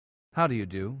How do you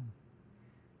do?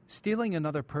 Stealing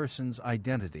another person's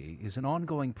identity is an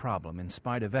ongoing problem in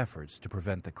spite of efforts to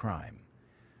prevent the crime.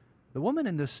 The woman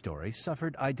in this story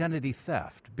suffered identity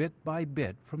theft bit by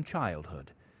bit from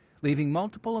childhood, leaving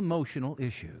multiple emotional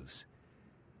issues.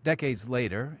 Decades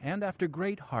later, and after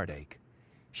great heartache,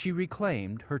 she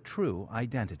reclaimed her true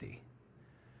identity.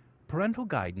 Parental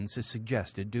guidance is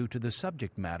suggested due to the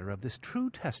subject matter of this true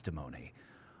testimony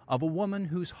of a woman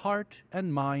whose heart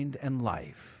and mind and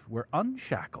life were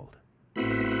unshackled.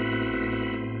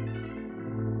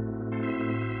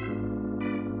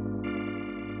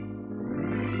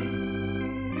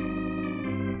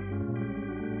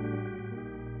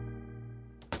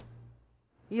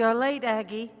 You're late,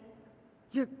 Aggie.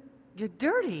 You're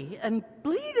dirty and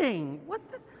bleeding. What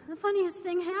the? The funniest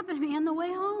thing happened to me on the way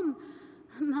home.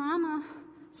 Mama,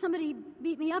 somebody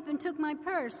beat me up and took my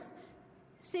purse.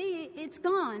 See, it's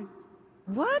gone.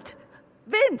 What?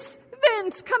 Vince,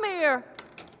 come here.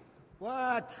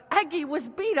 What? Aggie was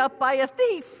beat up by a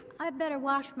thief. I better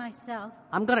wash myself.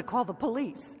 I'm gonna call the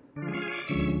police.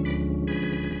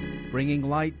 Bringing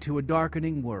light to a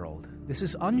darkening world, this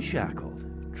is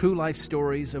Unshackled, true life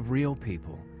stories of real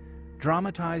people,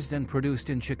 dramatized and produced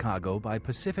in Chicago by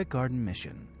Pacific Garden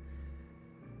Mission.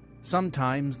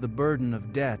 Sometimes the burden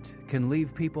of debt can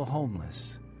leave people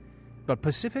homeless, but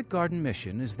Pacific Garden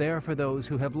Mission is there for those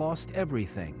who have lost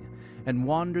everything and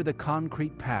wander the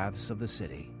concrete paths of the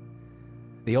city.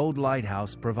 The old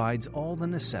lighthouse provides all the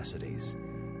necessities: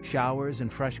 showers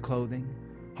and fresh clothing,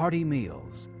 hearty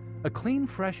meals, a clean,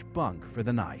 fresh bunk for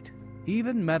the night,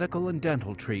 even medical and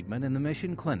dental treatment in the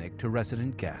Mission Clinic to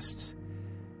resident guests.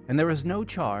 And there is no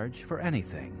charge for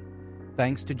anything,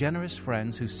 thanks to generous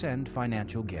friends who send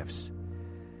financial gifts.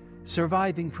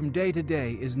 Surviving from day to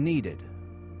day is needed,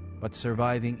 but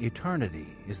surviving eternity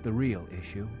is the real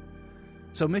issue.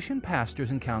 So mission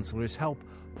pastors and counselors help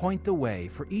point the way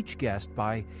for each guest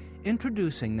by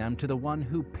introducing them to the one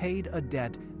who paid a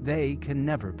debt they can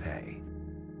never pay.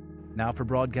 Now for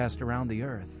broadcast around the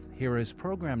earth, here is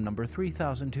program number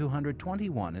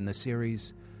 3221 in the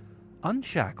series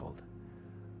Unshackled,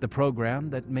 the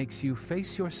program that makes you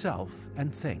face yourself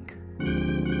and think.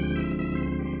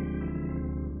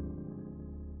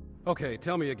 Okay,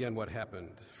 tell me again what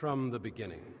happened from the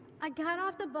beginning. I got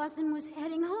off the bus and was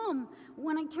heading home.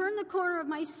 When I turned the corner of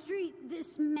my street,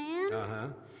 this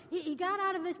man, he got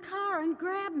out of his car and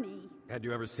grabbed me. Had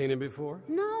you ever seen him before?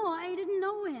 No, I didn't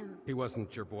know him. He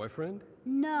wasn't your boyfriend?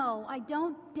 No, I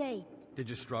don't date. Did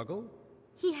you struggle?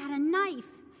 He had a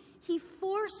knife. He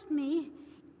forced me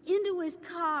into his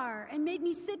car and made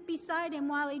me sit beside him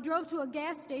while he drove to a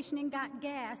gas station and got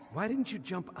gas. Why didn't you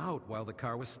jump out while the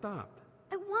car was stopped?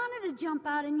 I wanted to jump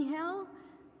out and yell,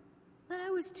 but I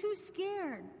was too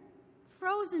scared,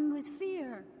 frozen with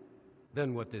fear.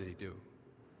 Then what did he do?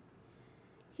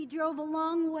 He drove a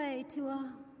long way to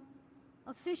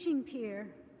a fishing pier.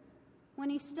 When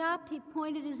he stopped, he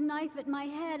pointed his knife at my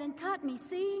head and cut me,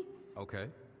 see? Okay.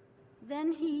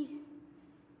 Then he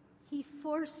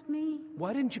forced me.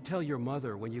 Why didn't you tell your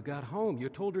mother when you got home? You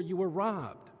told her you were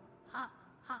robbed.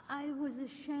 I was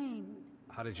ashamed.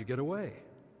 How did you get away?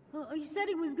 Well, he said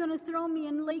he was going to throw me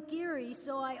in Lake Erie,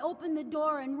 so I opened the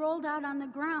door and rolled out on the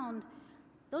ground.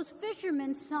 Those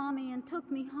fishermen saw me and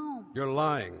took me home. You're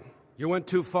lying. You went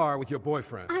too far with your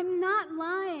boyfriend. I'm not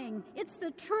lying. It's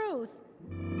the truth.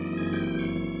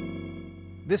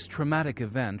 This traumatic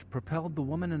event propelled the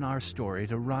woman in our story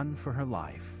to run for her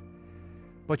life.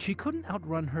 But she couldn't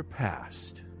outrun her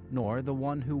past, nor the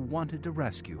one who wanted to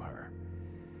rescue her.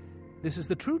 This is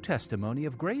the true testimony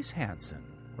of Grace Hanson,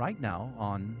 right now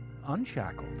on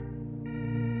Unshackled.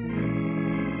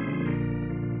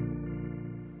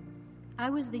 I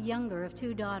was the younger of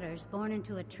two daughters born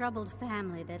into a troubled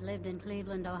family that lived in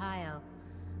Cleveland, Ohio.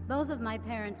 Both of my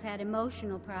parents had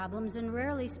emotional problems and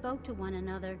rarely spoke to one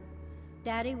another.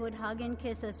 Daddy would hug and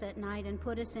kiss us at night and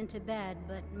put us into bed,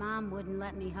 but Mom wouldn't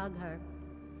let me hug her.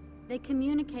 They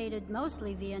communicated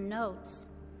mostly via notes.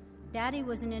 Daddy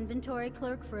was an inventory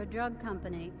clerk for a drug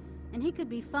company, and he could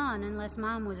be fun unless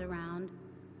Mom was around.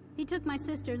 He took my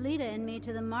sister Lita and me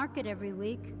to the market every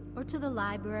week, or to the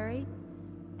library.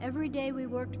 Every day we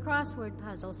worked crossword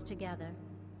puzzles together.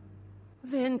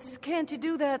 Vince, can't you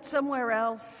do that somewhere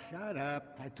else? Shut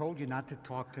up. I told you not to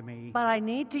talk to me. But I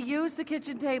need to use the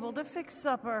kitchen table to fix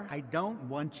supper. I don't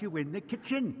want you in the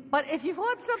kitchen. But if you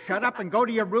want something... Shut up and go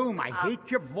to your room. I hate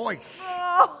your voice.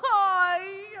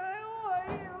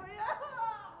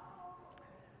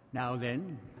 Now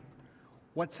then,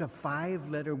 what's a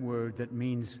 5-letter word that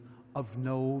means of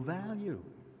no value?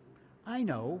 I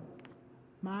know.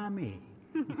 Mommy.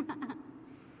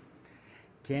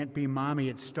 Can't be mommy.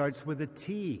 It starts with a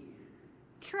T.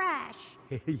 Trash.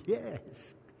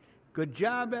 Yes. Good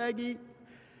job, Aggie.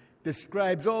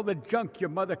 Describes all the junk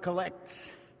your mother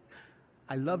collects.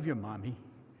 I love your Mommy,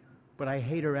 but I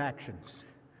hate her actions.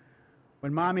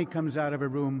 When Mommy comes out of her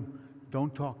room,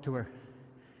 don't talk to her.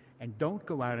 And don't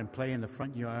go out and play in the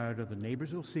front yard, or the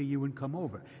neighbors will see you and come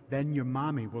over. Then your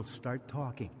Mommy will start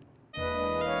talking.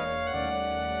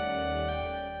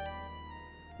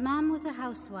 Mom was a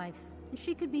housewife, and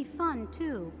she could be fun,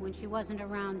 too, when she wasn't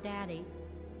around Daddy.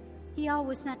 He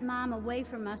always sent Mom away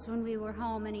from us when we were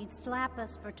home, and he'd slap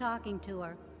us for talking to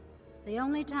her. The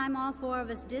only time all four of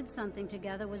us did something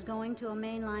together was going to a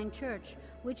mainline church,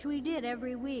 which we did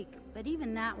every week, but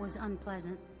even that was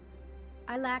unpleasant.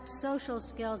 I lacked social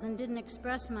skills and didn't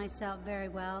express myself very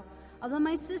well. Although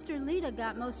my sister Lita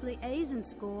got mostly A's in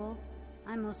school,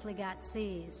 I mostly got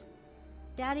C's.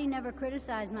 Daddy never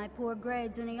criticized my poor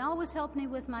grades, and he always helped me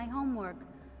with my homework,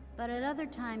 but at other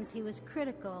times he was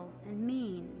critical and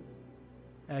mean.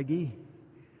 Aggie,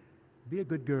 be a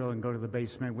good girl and go to the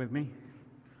basement with me.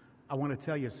 I want to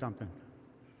tell you something.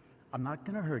 I'm not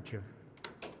going to hurt you.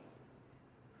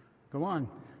 Go on.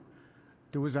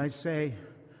 Do as I say,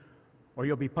 or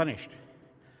you'll be punished.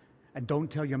 And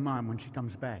don't tell your mom when she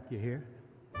comes back, you hear?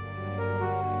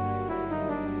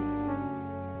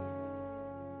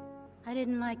 I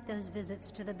didn't like those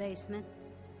visits to the basement,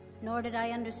 nor did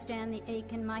I understand the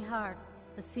ache in my heart,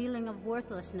 the feeling of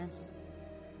worthlessness.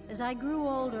 As I grew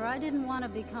older, I didn't want to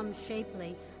become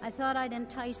shapely. I thought I'd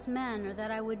entice men, or that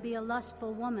I would be a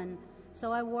lustful woman,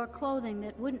 so I wore clothing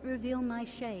that wouldn't reveal my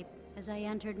shape as I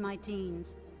entered my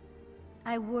teens.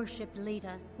 I worshipped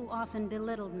Lita, who often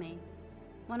belittled me.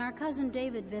 When our cousin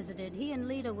David visited, he and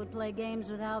Lita would play games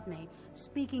without me,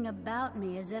 speaking about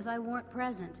me as if I weren't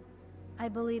present. I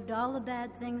believed all the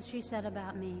bad things she said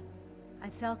about me. I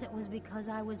felt it was because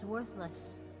I was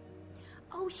worthless.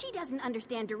 Oh, she doesn't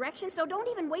understand directions, so don't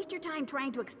even waste your time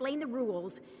trying to explain the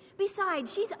rules.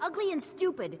 Besides, she's ugly and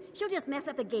stupid. She'll just mess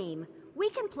up the game. We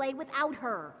can play without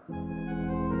her.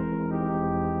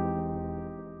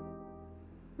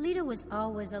 Lita was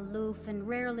always aloof and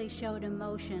rarely showed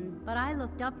emotion, but I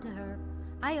looked up to her.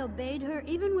 I obeyed her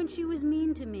even when she was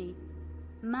mean to me.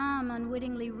 Mom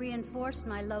unwittingly reinforced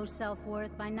my low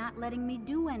self-worth by not letting me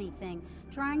do anything,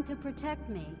 trying to protect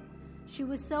me. She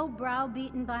was so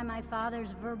browbeaten by my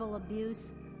father's verbal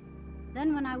abuse.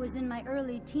 Then when I was in my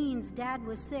early teens, Dad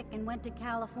was sick and went to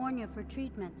California for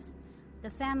treatments. The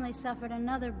family suffered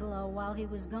another blow while he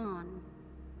was gone.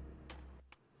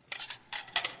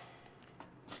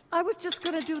 I was just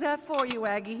going to do that for you,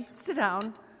 Aggie. Sit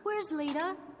down. Where's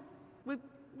Lita?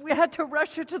 We had to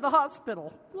rush her to the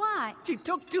hospital. Why? She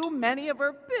took too many of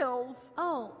her pills.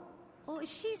 Oh,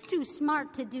 she's too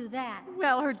smart to do that.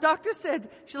 Well, her doctor said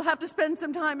she'll have to spend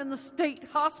some time in the state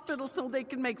hospital so they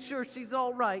can make sure she's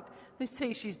all right. They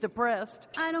say she's depressed.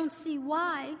 I don't see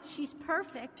why. She's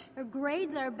perfect. Her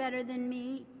grades are better than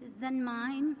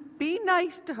mine. Be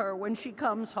nice to her when she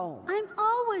comes home. I'm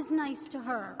always nice to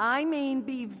her. I mean,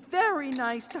 be very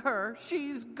nice to her.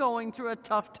 She's going through a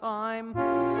tough time.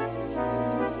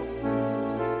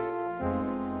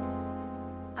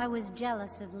 I was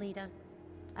jealous of Lita.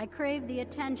 I craved the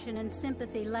attention and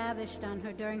sympathy lavished on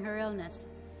her during her illness.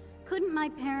 Couldn't my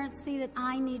parents see that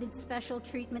I needed special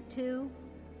treatment too?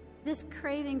 This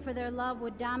craving for their love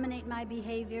would dominate my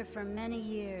behavior for many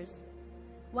years.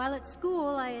 While at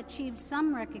school, I achieved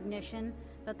some recognition,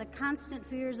 but the constant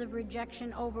fears of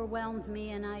rejection overwhelmed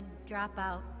me and I'd drop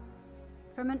out.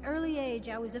 From an early age,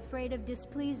 I was afraid of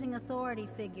displeasing authority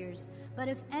figures, but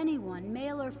if anyone,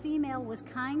 male or female, was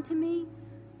kind to me,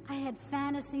 I had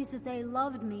fantasies that they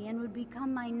loved me and would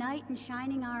become my knight in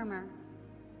shining armor.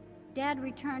 Dad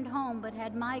returned home but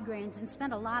had migraines and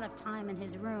spent a lot of time in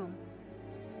his room.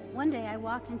 One day I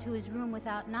walked into his room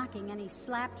without knocking and he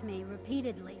slapped me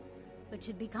repeatedly, which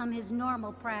had become his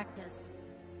normal practice.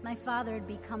 My father had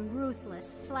become ruthless,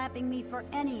 slapping me for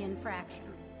any infraction.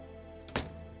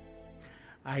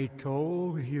 I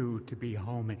told you to be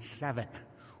home at 7.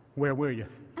 Where were you?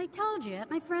 I told you,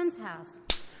 at my friend's house.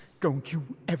 Don't you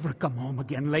ever come home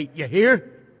again late, you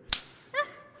hear?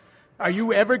 Are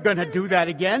you ever gonna do that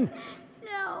again?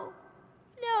 No,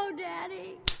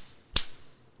 Daddy.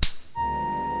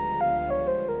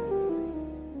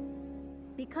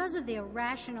 Because of the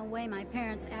irrational way my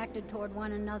parents acted toward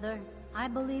one another, I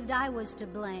believed I was to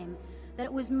blame, that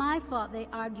it was my fault they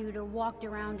argued or walked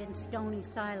around in stony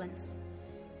silence.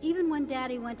 Even when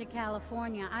Daddy went to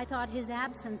California, I thought his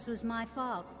absence was my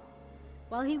fault.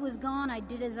 While he was gone, I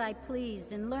did as I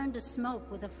pleased and learned to smoke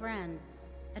with a friend.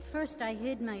 At first, I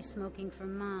hid my smoking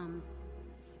from Mom.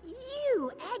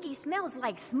 Ew, Aggie smells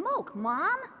like smoke,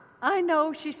 Mom. I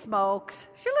know she smokes.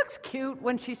 She looks cute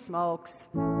when she smokes.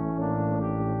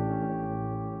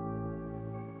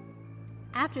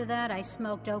 After that, I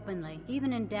smoked openly,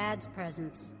 even in Dad's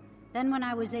presence. Then when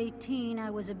I was 18, I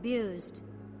was abused.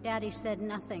 Daddy said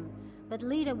nothing, but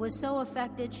Lita was so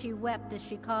affected she wept as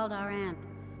she called our aunt.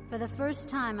 For the first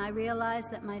time, I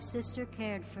realized that my sister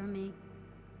cared for me.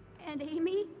 And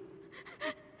Amy?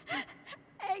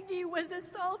 Aggie was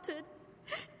assaulted.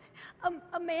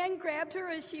 A man grabbed her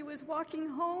as she was walking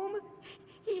home.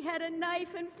 He had a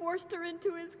knife and forced her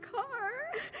into his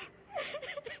car.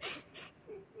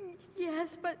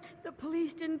 Yes, but the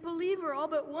police didn't believe her. All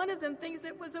but one of them thinks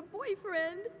it was a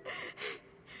boyfriend.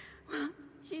 Well,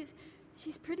 she's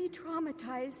pretty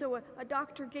traumatized, so a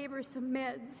doctor gave her some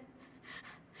meds.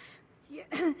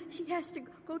 Yeah, she has to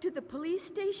go to the police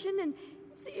station and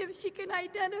see if she can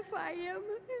identify him.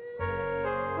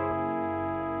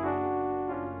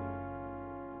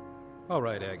 All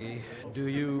right, Aggie. Do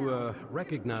you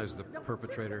recognize the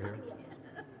perpetrator here?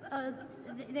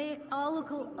 They all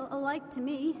look alike to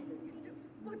me.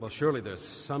 Well, surely there's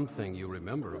something you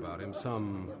remember about him,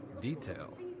 some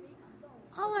detail.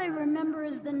 All I remember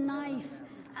is the knife.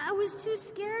 I was too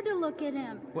scared to look at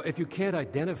him. Well, if you can't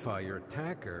identify your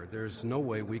attacker, there's no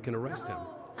way we can arrest him.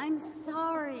 I'm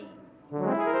sorry.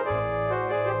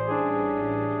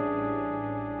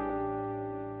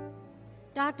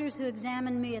 Doctors who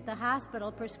examined me at the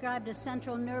hospital prescribed a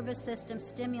central nervous system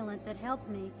stimulant that helped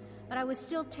me, but I was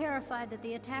still terrified that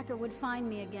the attacker would find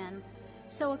me again.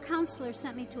 So a counselor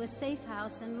sent me to a safe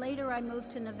house, and later I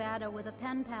moved to Nevada with a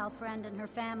pen pal friend and her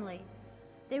family.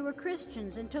 They were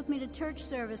Christians and took me to church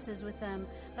services with them,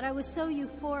 but I was so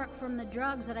euphoric from the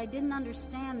drugs that I didn't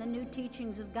understand the new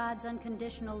teachings of God's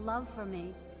unconditional love for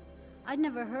me. I'd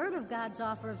never heard of God's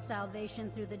offer of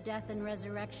salvation through the death and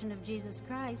resurrection of Jesus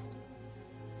Christ.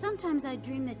 Sometimes I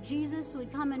dreamed that Jesus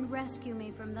would come and rescue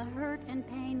me from the hurt and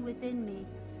pain within me.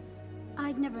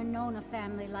 I'd never known a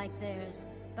family like theirs,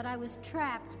 but I was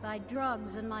trapped by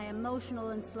drugs and my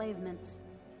emotional enslavements.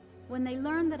 When they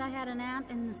learned that I had an aunt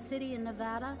in the city in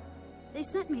Nevada, they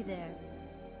sent me there.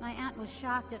 My aunt was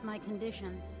shocked at my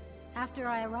condition. After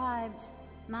I arrived,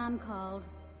 Mom called.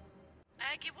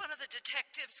 Aggie, one of the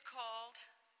detectives called.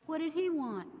 What did he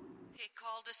want? He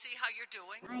called to see how you're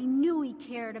doing. I knew he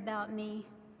cared about me.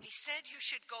 He said you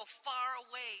should go far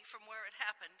away from where it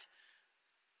happened.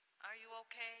 Are you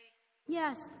okay?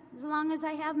 Yes, as long as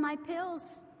I have my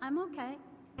pills, I'm okay.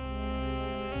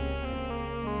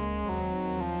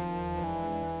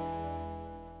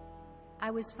 I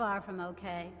was far from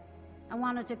okay. I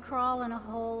wanted to crawl in a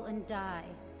hole and die.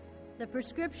 The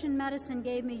prescription medicine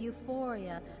gave me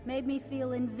euphoria, made me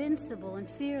feel invincible and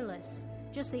fearless,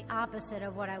 just the opposite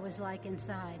of what I was like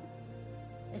inside.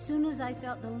 As soon as I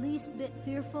felt the least bit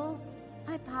fearful,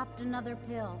 I popped another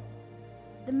pill.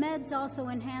 The meds also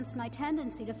enhanced my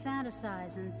tendency to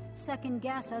fantasize and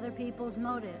second-guess other people's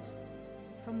motives.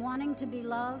 From wanting to be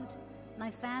loved,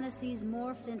 my fantasies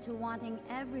morphed into wanting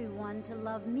everyone to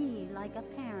love me like a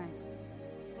parent.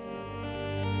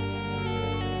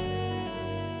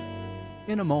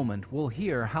 In a moment, we'll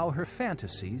hear how her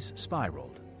fantasies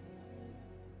spiraled.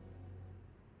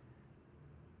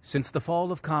 Since the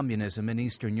fall of communism in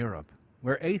Eastern Europe,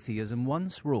 where atheism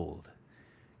once ruled,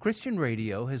 Christian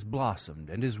radio has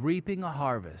blossomed and is reaping a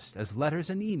harvest, as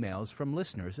letters and emails from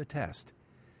listeners attest.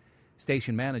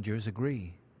 Station managers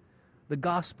agree. The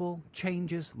gospel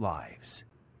changes lives.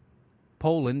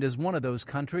 Poland is one of those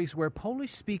countries where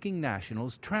Polish-speaking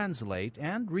nationals translate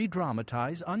and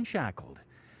re-dramatize Unshackled,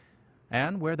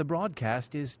 and where the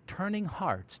broadcast is turning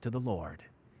hearts to the Lord.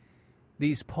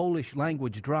 These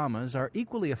Polish-language dramas are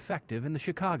equally effective in the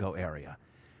Chicago area,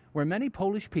 where many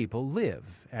Polish people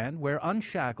live and where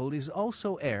Unshackled is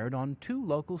also aired on 2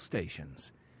 local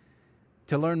stations.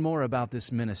 To learn more about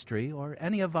this ministry or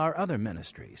any of our other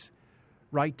ministries,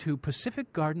 write to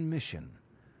Pacific Garden Mission,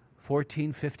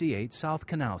 1458 South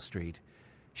Canal Street,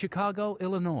 Chicago,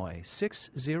 Illinois,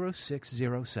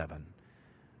 60607.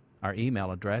 Our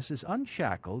email address is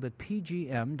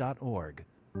unshackled@pgm.org.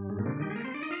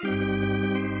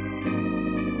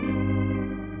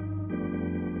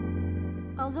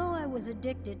 Although I was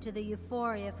addicted to the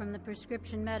euphoria from the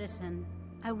prescription medicine,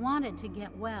 I wanted to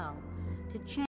get well, to change.